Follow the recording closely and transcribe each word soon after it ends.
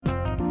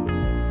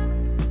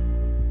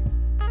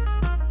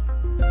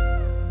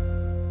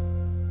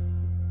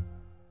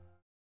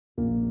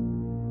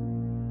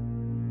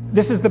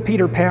This is the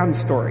Peter Pan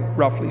story,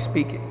 roughly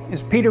speaking.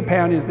 Peter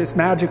Pan is this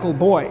magical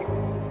boy.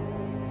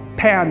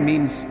 Pan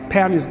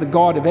is the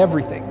god of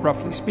everything,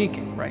 roughly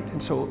speaking, right?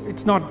 And so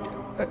it's not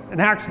an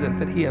accident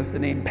that he has the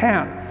name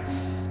Pan.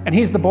 And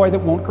he's the boy that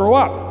won't grow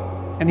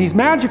up. And he's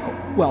magical.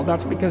 Well,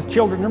 that's because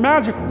children are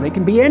magical. They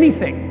can be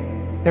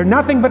anything. They're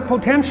nothing but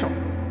potential.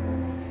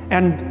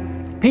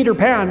 And Peter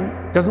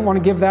Pan doesn't want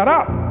to give that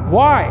up.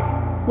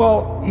 Why?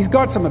 Well, he's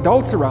got some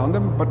adults around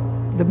him, but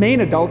the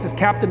main adult is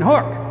Captain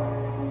Hook.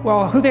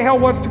 Well, who the hell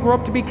wants to grow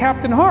up to be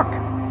Captain Hook?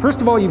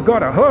 First of all, you've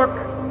got a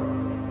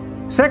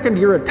hook. Second,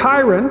 you're a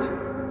tyrant.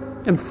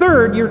 And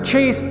third, you're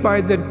chased by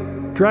the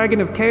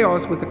dragon of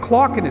chaos with a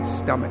clock in its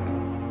stomach,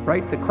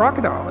 right? The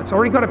crocodile. It's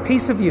already got a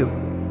piece of you.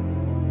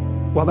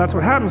 Well, that's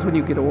what happens when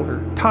you get older.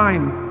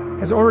 Time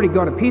has already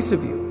got a piece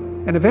of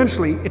you. And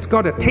eventually, it's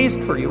got a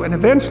taste for you. And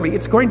eventually,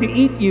 it's going to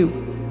eat you.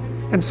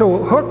 And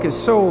so Hook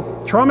is so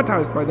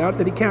traumatized by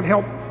that he can't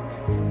help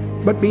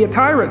but be a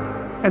tyrant.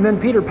 And then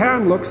Peter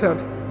Pan looks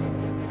at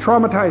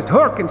traumatized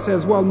Hook and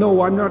says, well,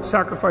 no, I'm not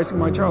sacrificing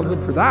my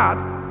childhood for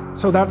that.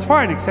 So that's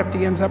fine, except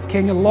he ends up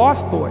king of the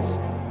Lost Boys.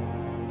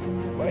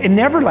 In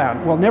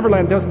Neverland, well,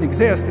 Neverland doesn't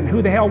exist, and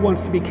who the hell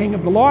wants to be king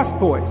of the Lost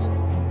Boys?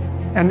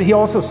 And he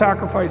also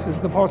sacrifices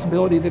the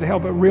possibility that he'll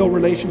have a real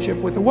relationship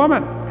with a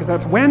woman, because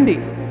that's Wendy,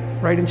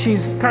 right? And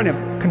she's kind of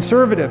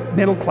conservative,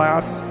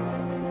 middle-class,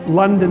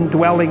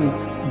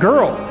 London-dwelling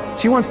girl.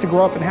 She wants to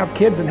grow up and have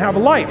kids and have a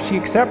life. She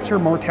accepts her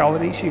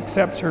mortality, she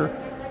accepts her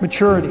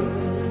maturity.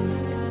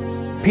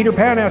 Peter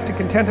Pan has to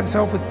content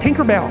himself with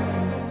Tinkerbell.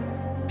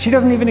 She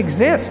doesn't even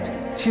exist.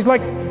 She's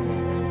like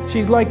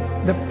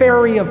the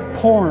fairy of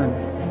porn.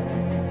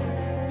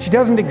 She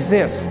doesn't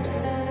exist.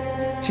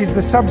 She's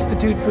the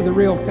substitute for the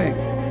real thing.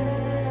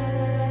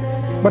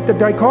 But the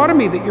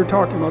dichotomy that you're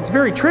talking about is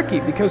very tricky,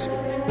 because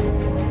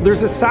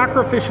there's a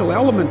sacrificial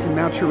element in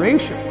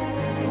maturation,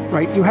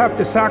 right? You have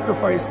to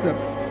sacrifice the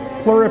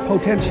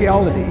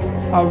pluripotentiality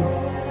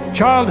of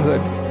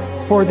childhood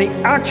for the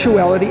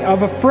actuality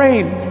of a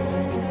frame.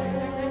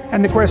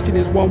 And the question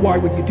is, well, why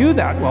would you do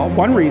that? Well,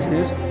 one reason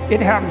is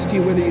it happens to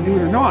you whether you do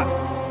it or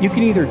not. You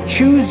can either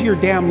choose your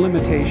damn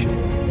limitation,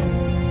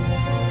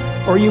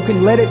 or you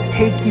can let it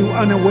take you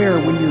unaware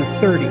when you're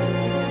 30,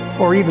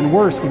 or even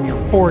worse, when you're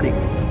 40.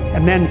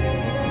 And then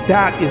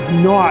that is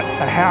not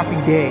a happy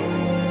day.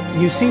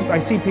 I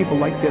see people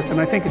like this,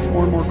 and I think it's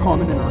more and more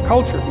common in our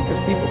culture, because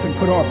people can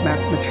put off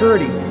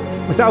maturity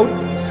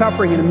without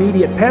suffering an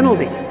immediate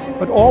penalty.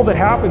 But all that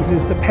happens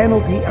is the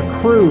penalty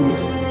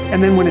accrues,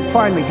 and then when it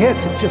finally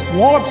hits, it just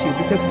wallops you.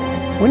 Because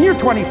when you're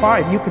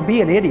 25, you could be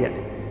an idiot.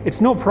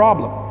 It's no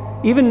problem.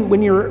 Even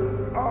when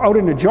you're out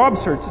in a job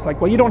search, it's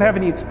like, well, you don't have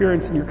any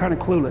experience and you're kind of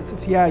clueless.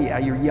 It's, yeah,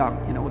 you're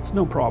young, you know, it's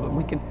no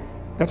problem.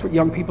 That's what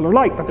young people are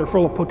like, but they're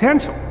full of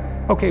potential.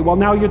 Okay, well,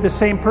 now you're the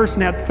same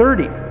person at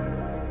 30.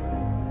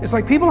 It's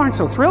like people aren't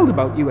so thrilled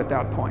about you at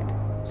that point.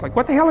 It's like,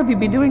 what the hell have you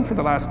been doing for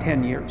the last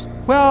 10 years?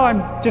 Well,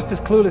 I'm just as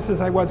clueless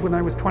as I was when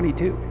I was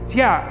 22. It's,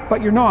 yeah,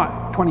 but you're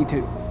not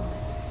 22.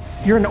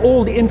 You're an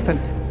old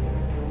infant,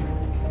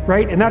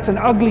 right? And that's an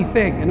ugly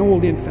thing, an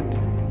old infant.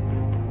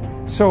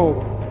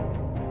 So,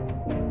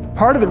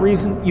 part of the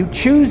reason you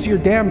choose your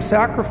damn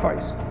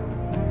sacrifice,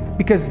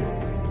 because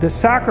the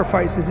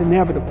sacrifice is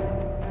inevitable,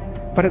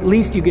 but at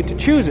least you get to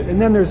choose it.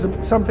 And then there's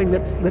something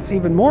that's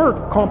even more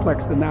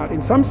complex than that,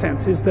 in some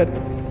sense, is that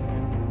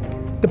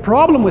the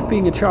problem with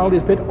being a child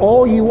is that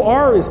all you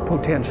are is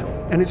potential,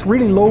 and it's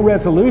really low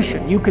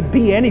resolution. You could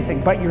be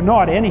anything, but you're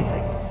not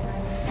anything.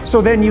 So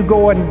then you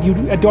go and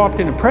you adopt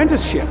an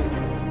apprenticeship,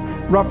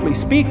 roughly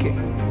speaking,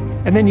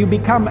 and then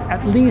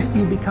at least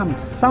you become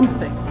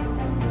something.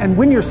 And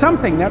when you're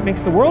something, that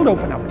makes the world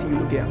open up to you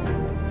again.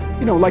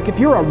 You know, like if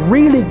you're a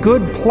really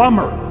good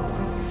plumber,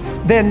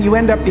 then you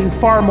end up being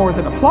far more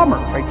than a plumber,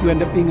 right? You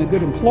end up being a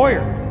good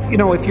employer. You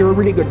know, if you're a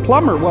really good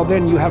plumber, well,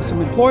 then you have some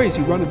employees,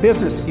 you run a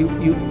business,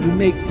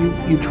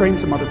 you train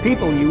some other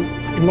people, you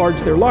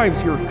enlarge their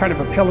lives, you're kind of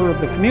a pillar of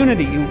the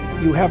community,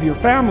 you have your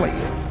family.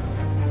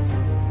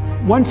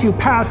 Once you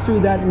pass through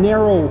that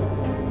narrow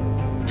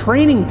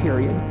training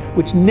period,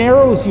 which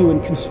narrows you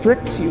and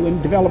constricts you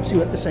and develops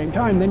you at the same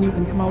time, then you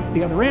can come out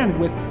the other end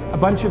with a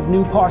bunch of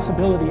new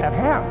possibility at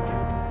hand.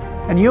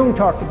 And Jung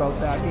talked about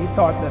that. He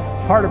thought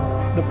that part of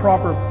the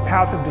proper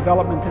path of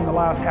development in the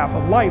last half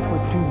of life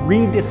was to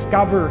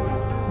rediscover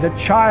the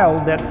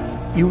child that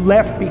you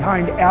left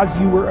behind as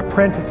you were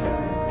apprenticing.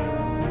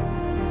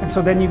 And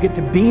so then you get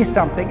to be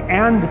something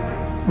and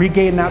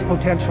regain that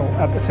potential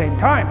at the same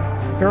time.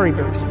 Very,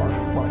 very smart.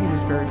 Well, he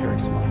was very, very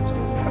smart. So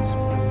that's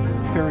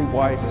a very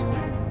wise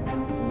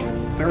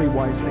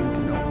thing to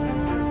know.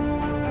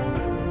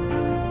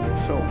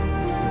 So,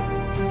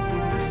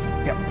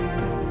 yeah.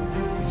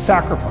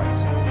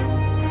 Sacrifice.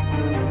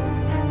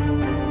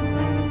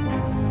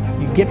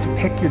 You get to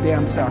pick your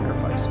damn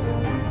sacrifice.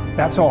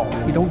 That's all.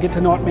 You don't get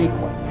to not make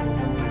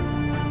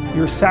one.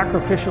 You're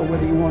sacrificial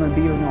whether you want to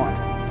be or not.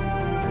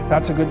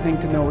 That's a good thing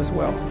to know as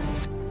well.